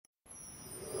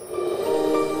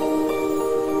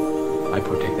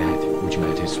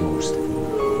matters most.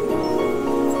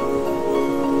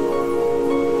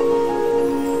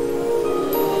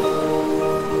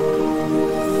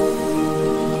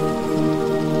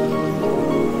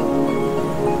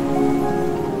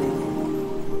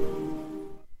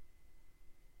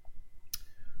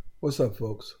 What's up,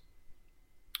 folks?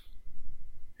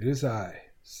 It is I,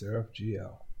 Seraph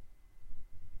GL,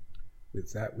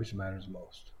 with That Which Matters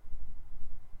Most.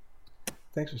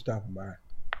 Thanks for stopping by.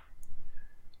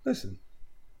 Listen,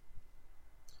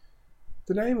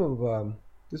 the name of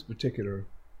this particular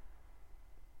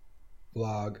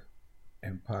vlog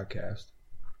and podcast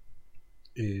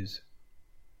is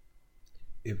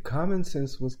If Common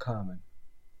Sense Was Common,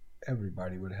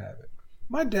 Everybody Would Have It.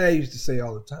 My dad used to say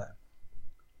all the time,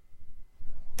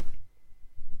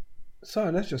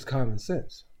 son, that's just common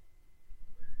sense.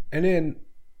 And then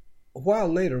a while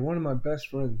later, one of my best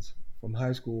friends from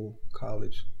high school,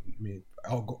 college,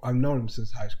 I've known him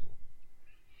since high school,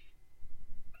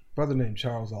 a brother named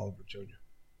Charles Oliver Jr.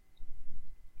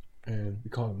 And we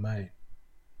call him Maine.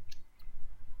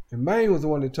 And Maine was the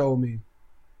one that told me,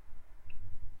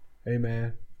 hey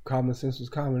man, common sense was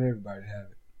common, everybody have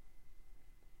it.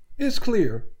 It's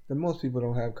clear that most people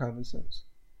don't have common sense,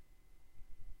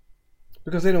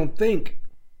 because they don't think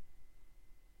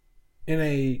in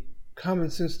a common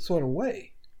sense sort of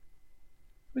way.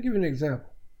 Let me give you an example.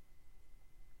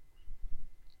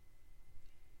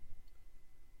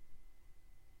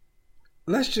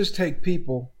 Let's just take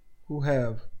people who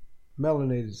have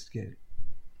melanated skin.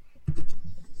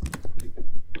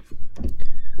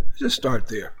 Just start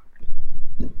there.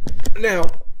 Now,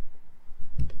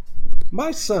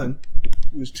 my son,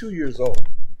 who is 2 years old,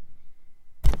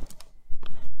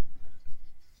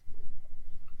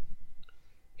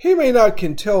 he may not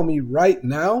can tell me right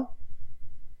now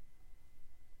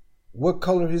what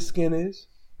color his skin is.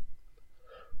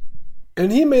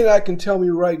 And he may not can tell me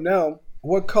right now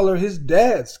what color his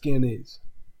dad's skin is.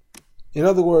 In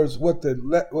other words, what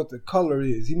the color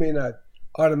is. He may not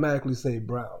automatically say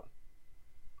brown.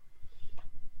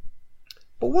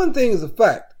 But one thing is a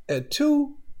fact. At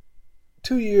 2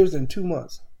 years and 2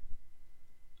 months,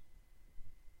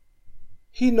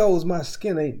 he knows my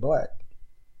skin ain't black.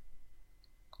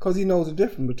 Because he knows the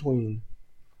difference between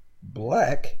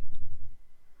black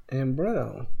and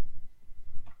brown.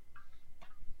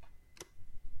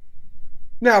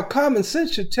 Now, common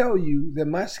sense should tell you that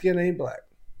my skin ain't black.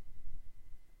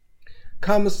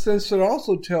 Common sense should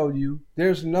also tell you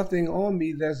there's nothing on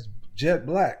me that's jet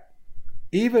black.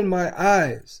 Even my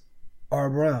eyes are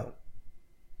brown.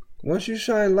 Once you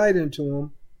shine light into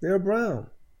them, they're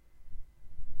brown.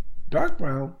 Dark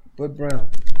brown, but brown.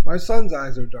 My son's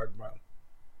eyes are dark brown.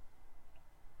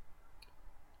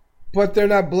 But they're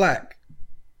not black.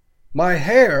 My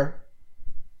hair,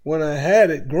 when I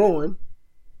had it growing,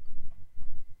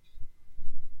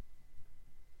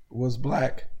 was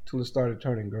black till it started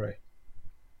turning gray.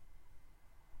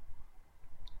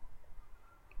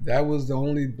 That was the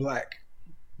only black.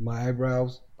 My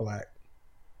eyebrows, black.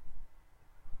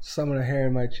 Some of the hair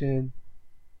in my chin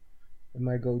and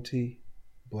my goatee,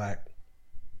 black.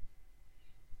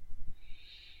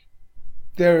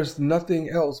 There's nothing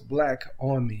else black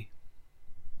on me.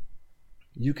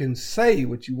 You can say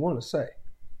what you want to say.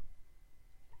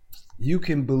 You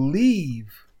can believe,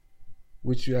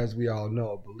 which, as we all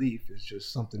know, a belief is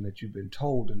just something that you've been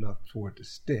told enough for it to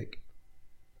stick.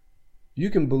 You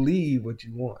can believe what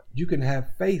you want. You can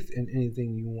have faith in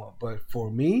anything you want. But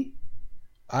for me,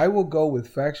 I will go with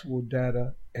factual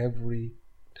data every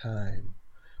time.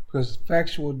 Because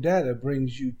factual data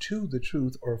brings you to the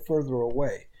truth or further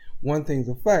away. One thing's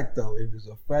a fact, though. If it's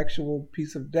a factual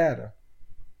piece of data,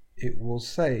 it will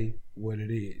say what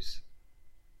it is.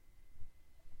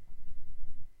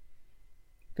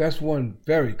 That's one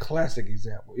very classic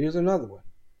example. Here's another one.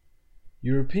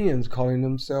 Europeans calling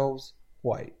themselves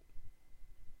white.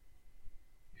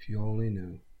 If you only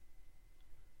knew.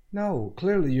 No,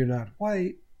 clearly you're not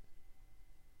white.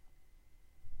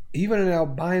 Even an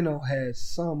albino has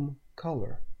some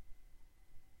color,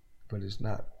 but it's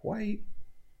not white.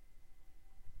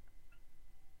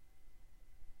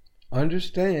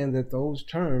 Understand that those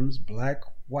terms, black,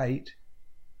 white,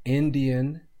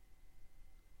 Indian,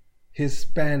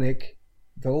 Hispanic,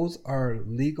 those are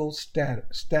legal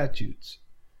statutes.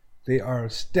 They are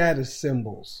status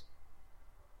symbols.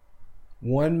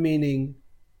 One meaning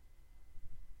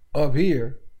up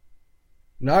here,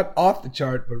 not off the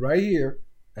chart, but right here,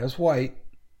 that's white.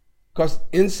 Because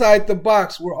inside the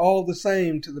box, we're all the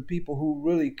same to the people who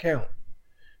really count.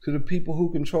 To the people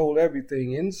who control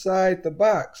everything. Inside the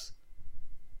box,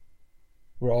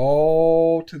 we're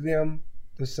all to them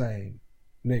the same.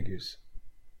 Niggers.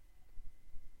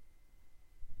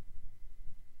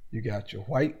 You got your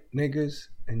white niggas,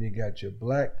 and you got your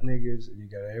black niggas, and you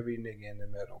got every nigga in the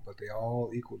middle, but they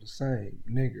all equal the same.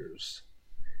 Niggers.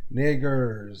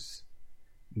 Niggers.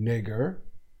 Nigger,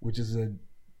 which is a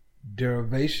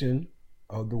derivation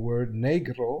of the word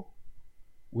negro,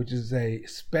 which is a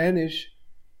Spanish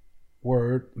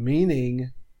word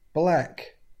meaning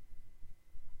black.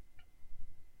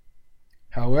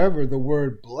 However, the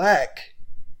word black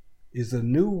is a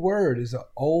new word, is an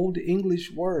old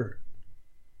English word,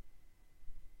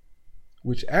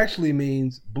 which actually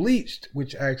means bleached,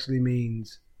 which actually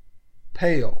means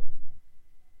pale.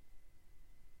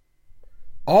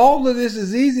 All of this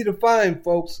is easy to find,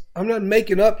 folks. I'm not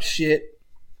making up shit,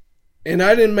 and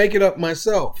I didn't make it up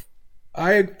myself.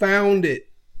 I found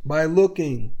it by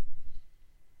looking.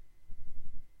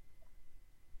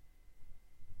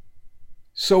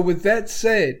 So with that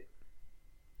said,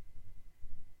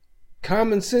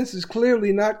 common sense is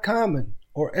clearly not common,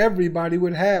 or everybody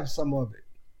would have some of it.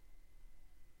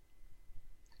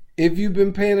 If you've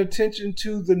been paying attention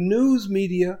to the news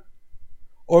media,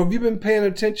 or if you've been paying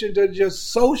attention to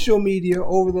just social media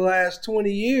over the last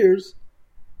 20 years,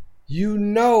 you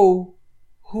know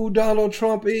who Donald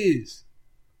Trump is.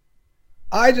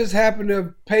 I just happened to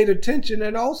have paid attention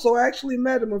and also actually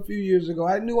met him a few years ago.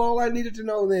 I knew all I needed to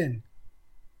know then.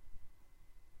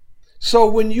 So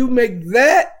when you make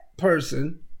that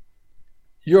person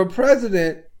your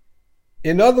president,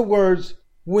 in other words,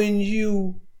 when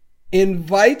you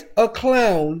invite a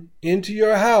clown into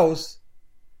your house,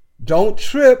 don't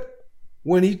trip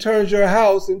when he turns your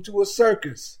house into a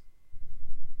circus.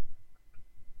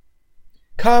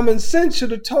 Common sense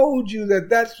should have told you that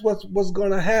that's what was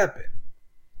going to happen.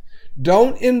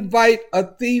 Don't invite a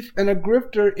thief and a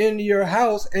grifter into your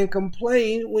house and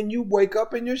complain when you wake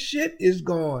up and your shit is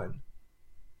gone.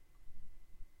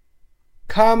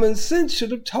 Common sense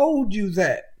should have told you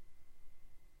that.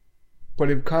 But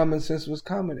if common sense was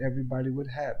common, everybody would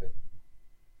have it.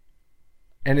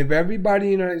 And if everybody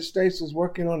in the United States was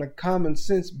working on a common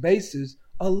sense basis,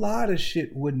 a lot of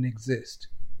shit wouldn't exist.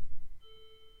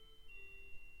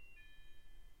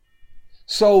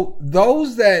 So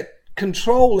those that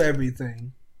control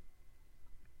everything,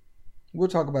 we'll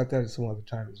talk about that at some other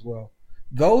time as well.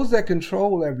 Those that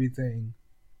control everything,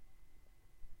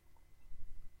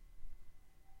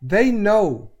 they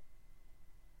know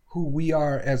who we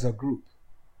are as a group.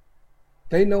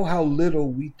 They know how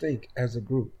little we think as a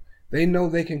group. They know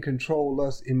they can control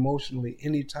us emotionally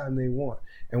anytime they want.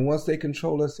 And once they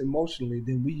control us emotionally,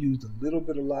 then we use the little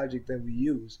bit of logic that we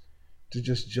use to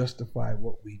just justify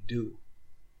what we do.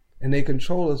 And they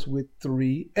control us with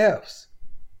 3 F's.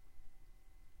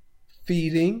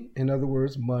 Feeding, in other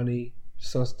words, money,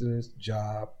 sustenance,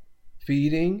 job.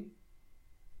 Feeding,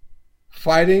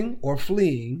 fighting or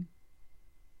fleeing,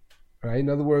 right? In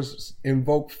other words,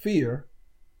 invoke fear,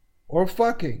 or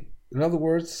fucking. In other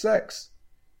words, sex.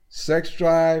 Sex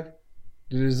drive,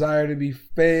 the desire to be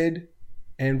fed,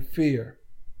 and fear.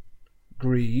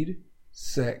 Greed,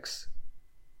 sex,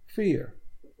 fear.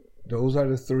 Those are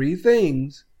the 3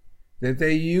 things that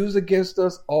they use against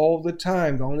us all the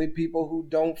time. The only people who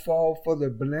don't fall for the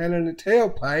banana in the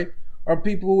tailpipe are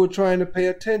people who are trying to pay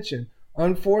attention.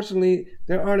 Unfortunately,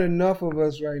 there aren't enough of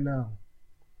us right now.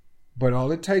 But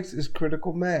all it takes is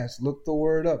critical mass. Look the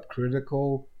word up,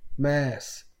 critical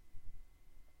mass.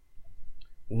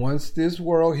 Once this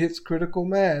world hits critical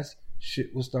mass,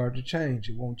 shit will start to change.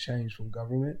 It won't change from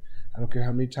government. I don't care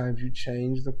how many times you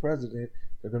change the president,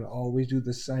 they're going to always do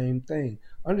the same thing.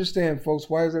 Understand, folks,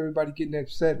 why is everybody getting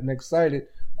upset and excited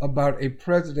about a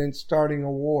president starting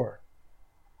a war?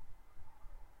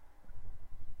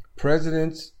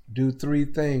 Presidents do 3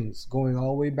 things, going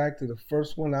all the way back to the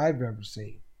first one I've ever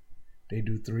seen. They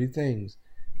do 3 things.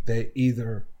 They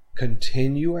either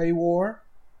continue a war,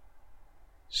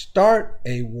 start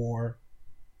a war,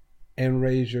 and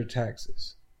raise your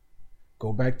taxes.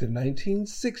 Go back to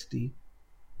 1960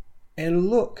 and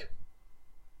look.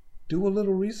 Do a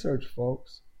little research,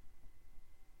 folks.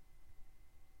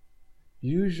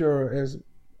 Use your, as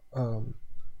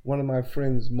one of my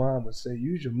friends' mom would say,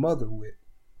 use your mother wit.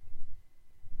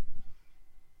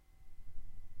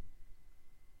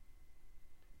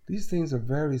 These things are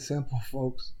very simple,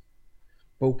 folks.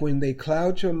 But when they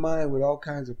cloud your mind with all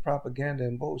kinds of propaganda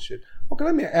and bullshit. Okay,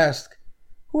 let me ask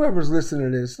whoever's listening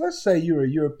to this. Let's say you're a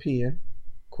European,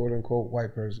 quote unquote,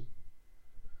 white person.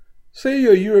 Say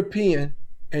you're a European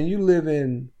and you live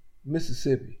in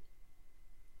Mississippi.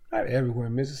 Not everywhere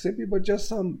in Mississippi, but just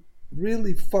some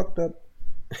really fucked up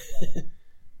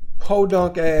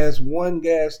podunk ass one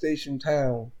gas station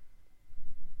town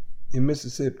in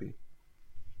Mississippi.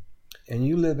 And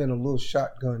you live in a little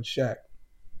shotgun shack.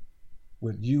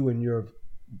 with you and your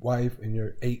wife and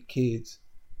your 8 kids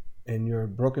and your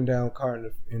broken down car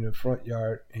in the front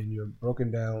yard and your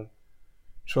broken down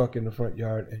truck in the front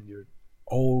yard and your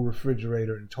old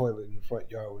refrigerator and toilet in the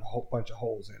front yard with a whole bunch of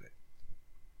holes in it.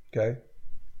 Okay?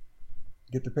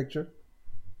 Get the picture?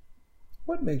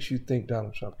 What makes you think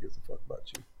Donald Trump gives a fuck about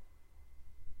you?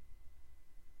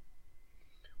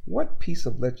 What piece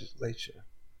of legislation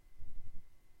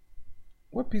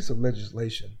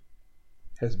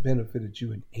has benefited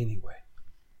you in any way?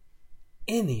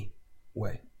 Any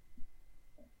way.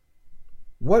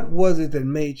 What was it that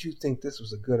made you think this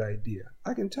was a good idea?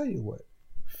 I can tell you what.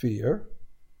 Fear.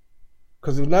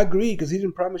 Because it was not greed, because he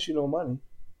didn't promise you no money.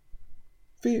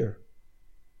 Fear.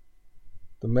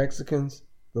 The Mexicans,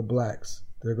 the blacks,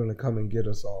 they're going to come and get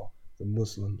us all. The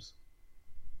Muslims.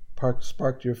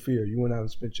 Sparked your fear. You went out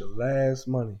and spent your last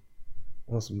money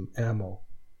on some ammo.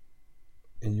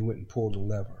 And you went and pulled a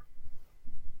lever.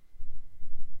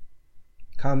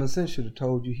 Common sense should have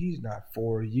told you he's not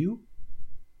for you.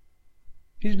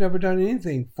 He's never done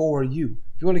anything for you.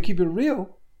 If you want to keep it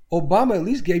real, Obama at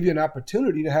least gave you an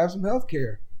opportunity to have some health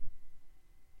care.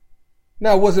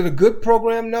 Now, was it a good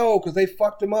program? No, because they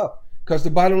fucked him up. Because the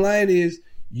bottom line is,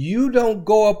 you don't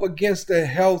go up against the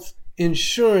health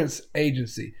insurance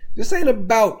agency. This ain't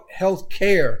about health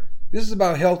care. This is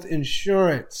about health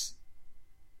insurance.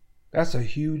 That's a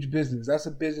huge business. That's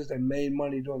a business that made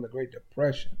money during the Great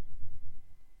Depression.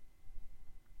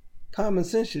 Common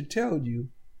sense should tell you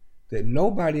that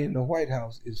nobody in the White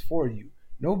House is for you.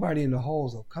 Nobody in the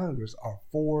halls of Congress are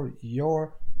for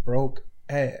your broke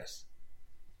ass.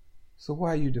 So why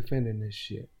are you defending this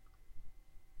shit?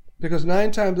 Because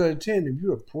 9 times out of 10, if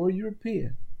you're a poor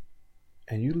European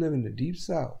and you live in the Deep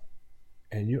South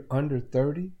and you're under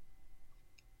 30,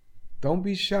 don't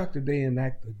be shocked if they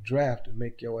enact a draft and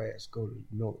make your ass go to the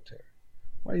military.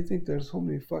 Why do you think there's so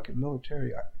many fucking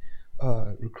military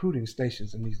recruiting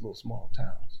stations in these little small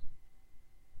towns?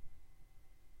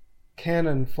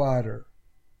 Cannon fodder.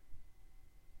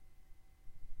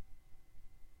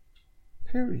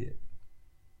 Period.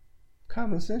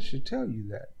 Common sense should tell you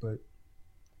that, but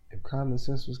if common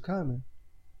sense was common,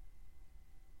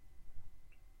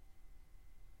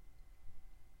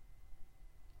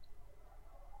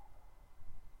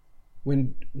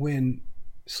 when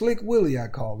Slick Willie, I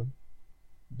call him,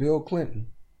 Bill Clinton,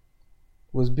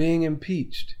 was being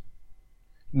impeached,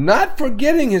 not for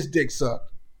getting his dick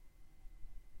sucked,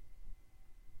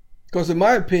 because in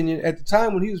my opinion, at the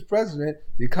time when he was president,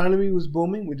 the economy was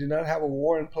booming, we did not have a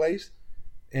war in place,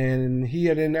 and he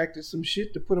had enacted some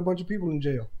shit to put a bunch of people in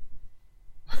jail.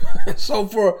 So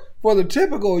for the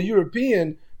typical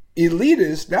European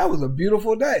elitist, that was a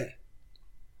beautiful day.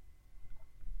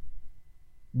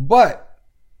 But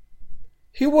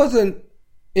he wasn't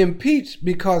impeached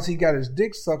because he got his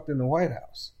dick sucked in the White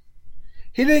House.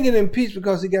 He didn't get impeached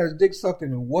because he got his dick sucked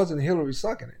and it wasn't Hillary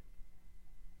sucking it.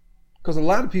 Because a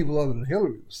lot of people other than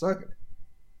Hillary were sucking it.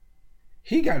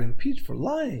 He got impeached for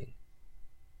lying.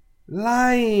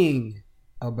 Lying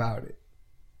about it.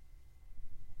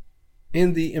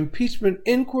 In the impeachment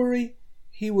inquiry,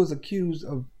 he was accused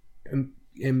of and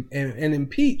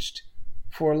impeached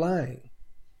for lying.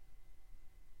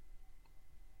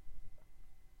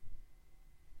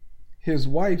 His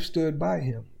wife stood by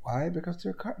him. Why? Because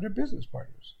they're business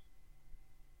partners.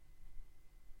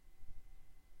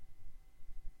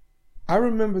 I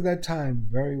remember that time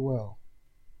very well.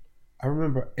 I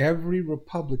remember every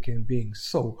Republican being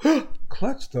so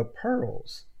clutch the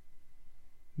pearls.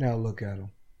 Now look at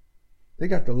them. They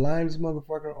got the linest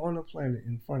motherfucker on the planet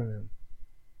in front of them.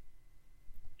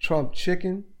 Trump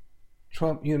chicken,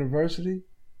 Trump University,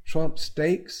 Trump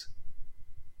steaks,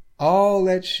 all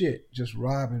that shit, just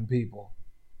robbing people.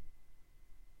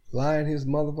 Lying his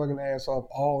motherfucking ass off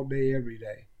all day, every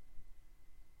day.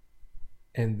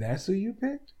 And that's who you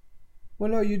picked? Well,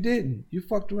 no, you didn't. You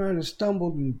fucked around and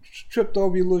stumbled and tripped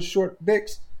over your little short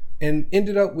dicks and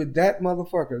ended up with that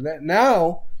motherfucker. That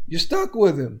now you're stuck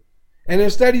with him. And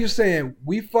instead of you saying,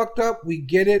 we fucked up, we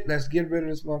get it, let's get rid of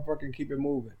this motherfucker and keep it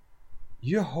moving,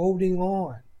 you're holding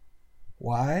on.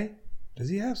 Why? Does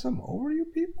he have something over you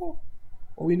people?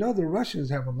 Well, we know the Russians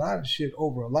have a lot of shit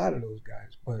over a lot of those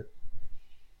guys, but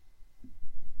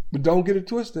don't get it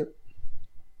twisted.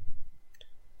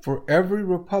 For every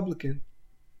Republican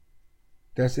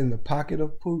that's in the pocket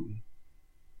of Putin,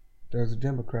 there's a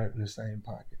Democrat in the same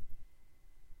pocket.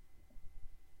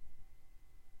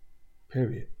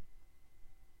 Period.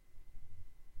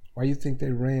 Why do you think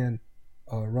they ran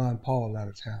Ron Paul out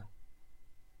of town?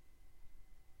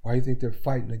 Why do you think they're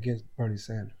fighting against Bernie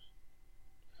Sanders?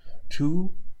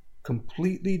 Two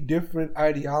completely different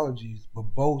ideologies,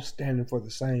 but both standing for the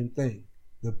same thing.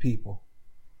 the people.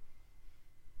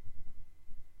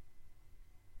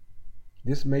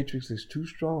 This matrix is too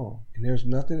strong, and there's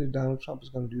nothing that Donald Trump is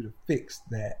going to do to fix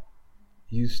that.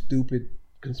 You stupid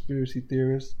conspiracy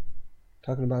theorists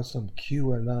talking about some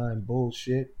QAnon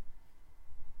bullshit.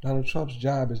 Donald Trump's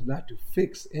job is not to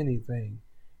fix anything.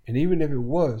 And even if it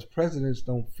was, presidents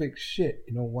don't fix shit.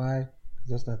 You know why? Because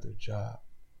that's not their job.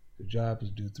 Their job is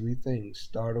to do three things: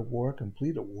 start a war,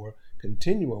 complete a war,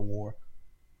 continue a war,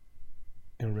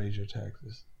 and raise your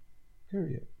taxes.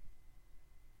 Period.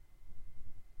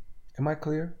 Am I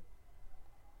clear?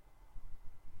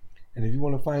 And if you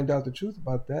want to find out the truth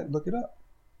about that, look it up.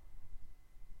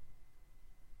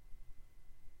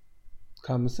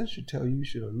 Common sense should tell you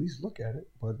should at least look at it.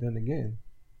 But then again,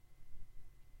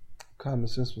 common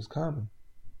sense was common.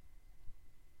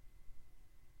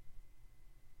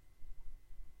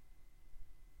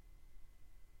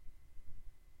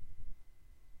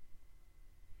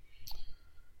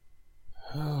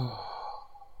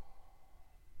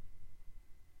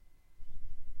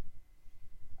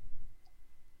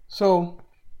 So,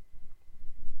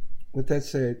 with that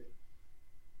said,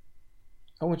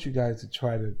 I want you guys to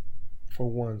try to, for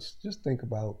once, just think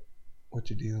about what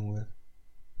you're dealing with.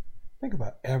 Think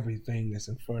about everything that's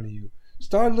in front of you.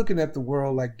 Start looking at the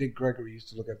world like Dick Gregory used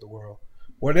to look at the world.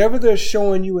 Whatever they're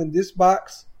showing you in this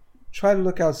box, try to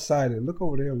look outside it. Look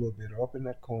over there a little bit, or up in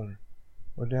that corner,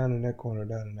 or down in that corner,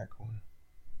 down in that corner.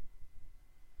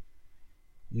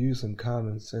 Use some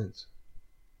common sense.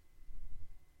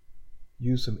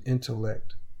 Use some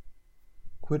intellect.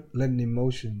 Quit letting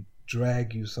emotion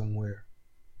drag you somewhere.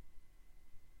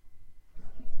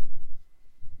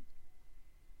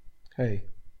 Hey,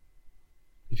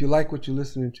 if you like what you're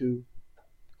listening to,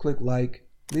 click like,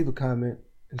 leave a comment,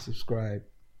 and subscribe.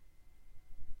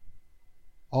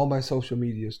 All my social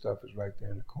media stuff is right there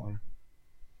in the corner.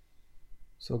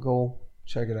 So go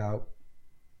check it out.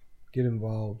 Get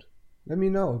involved. Let me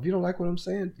know. If you don't like what I'm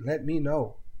saying, let me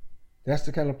know. That's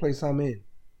the kind of place I'm in.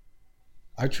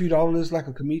 I treat all of this like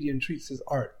a comedian treats his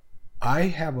art. I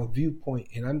have a viewpoint,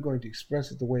 and I'm going to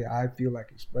express it the way I feel like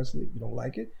expressing it. If you don't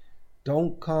like it,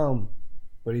 don't come.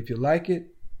 But if you like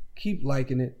it, keep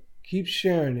liking it, keep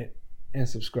sharing it, and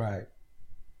subscribe.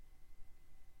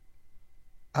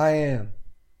 I am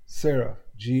Seraph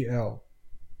GL,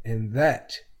 and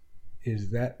that is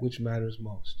that which matters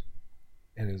most,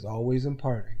 and is always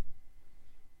imparting.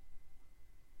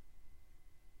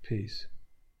 Peace.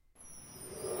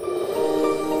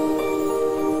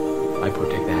 I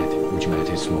protect that which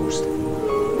matters most.